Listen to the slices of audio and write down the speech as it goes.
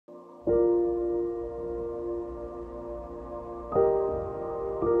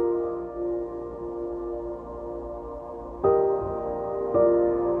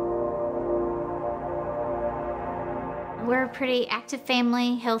very active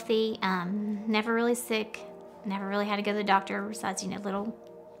family, healthy, never really sick, never really had to go to the doctor besides, little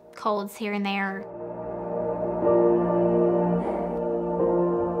colds here and there.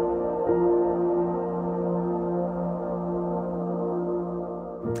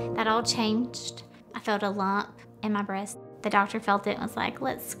 That all changed. I felt a lump in my breast. The doctor felt it and was like,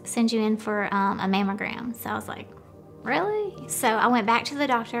 let's send you in for a mammogram. So I was like, really? So I went back to the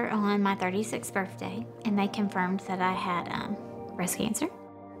doctor on my 36th birthday, and they confirmed that I had breast cancer.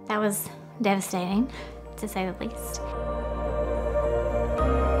 That was devastating, to say the least.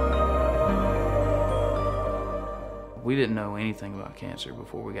 We didn't know anything about cancer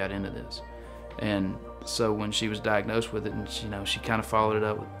before we got into this. And so when she was diagnosed with it, and she kind of followed it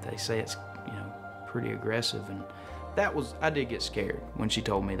up with, they say it's, pretty aggressive. And I did get scared when she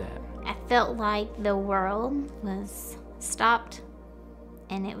told me that. I felt like the world was stopped,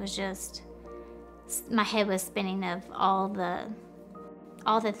 and it was just, my head was spinning of all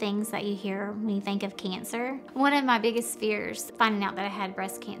the things that you hear when you think of cancer. One of my biggest fears finding out that I had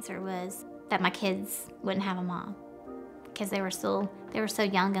breast cancer was that my kids wouldn't have a mom, because they were so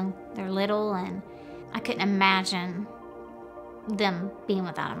young and they're little, and I couldn't imagine them being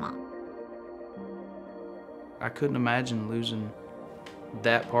without a mom. I couldn't imagine losing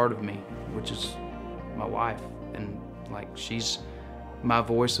that part of me, which is my wife, and she's my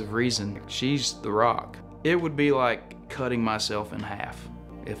voice of reason. She's the rock. It would be like cutting myself in half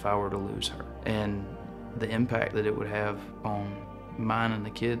if I were to lose her, and the impact that it would have on mine and the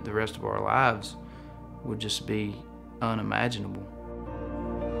kid the rest of our lives would just be unimaginable.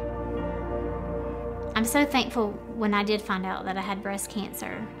 I'm so thankful when I did find out that I had breast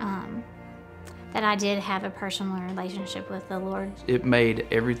cancer, that I did have a personal relationship with the Lord. It made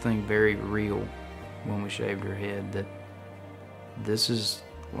everything very real when we shaved her head, that this is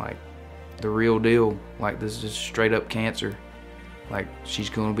the real deal. This is straight up cancer. She's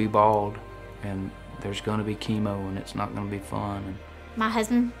gonna be bald, and there's gonna be chemo, and it's not gonna be fun. And my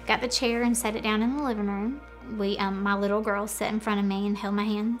husband got the chair and set it down in the living room. My little girl sat in front of me and held my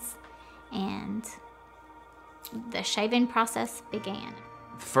hands, and the shaving process began.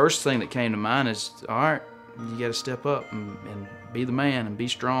 The first thing that came to mind is, all right, you gotta step up and be the man and be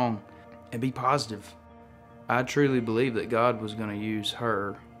strong and be positive. I truly believe that God was gonna use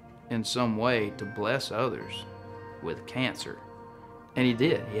her in some way to bless others with cancer. And he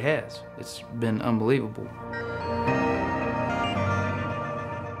did, he has. It's been unbelievable.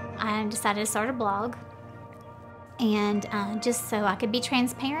 I decided to start a blog, and just so I could be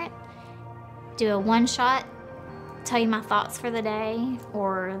transparent, do a one-shot, tell you my thoughts for the day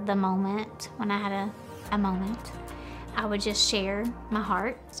or the moment when I had a moment. I would just share my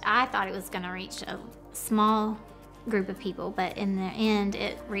heart. I thought it was going to reach a small group of people, but in the end,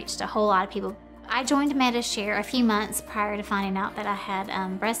 it reached a whole lot of people. I joined Medi-Share a few months prior to finding out that I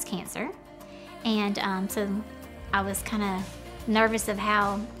had breast cancer, and so I was kind of nervous of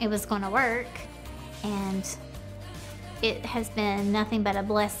how it was going to work, and it has been nothing but a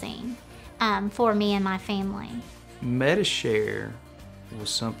blessing for me and my family. Medi-Share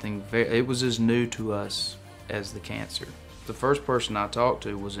was something it was as new to us as the cancer. The first person I talked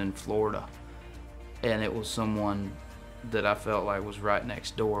to was in Florida, and it was someone that I felt like was right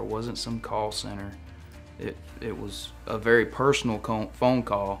next door. It wasn't some call center. It was a very personal phone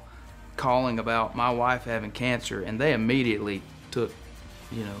call calling about my wife having cancer, and they immediately took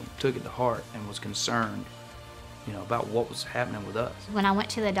it to heart and was concerned about what was happening with us. When I went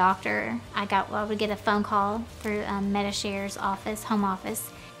to the doctor, I would get a phone call through Medi-Share's office, home office,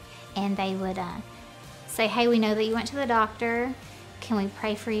 and they would say, hey, we know that you went to the doctor. Can we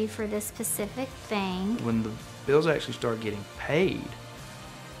pray for you for this specific thing? When the bills actually start getting paid,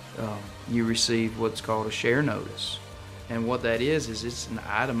 you receive what's called a share notice. And what that is it's an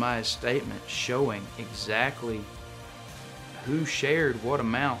itemized statement showing exactly who shared what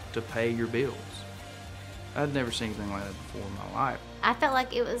amount to pay your bills. I'd never seen anything like that before in my life. I felt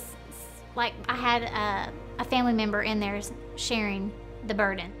like it was like I had a family member in there sharing the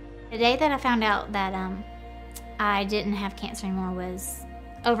burden. The day that I found out that I didn't have cancer anymore was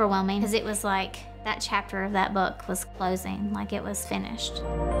overwhelming, because it was like that chapter of that book was closing, like it was finished.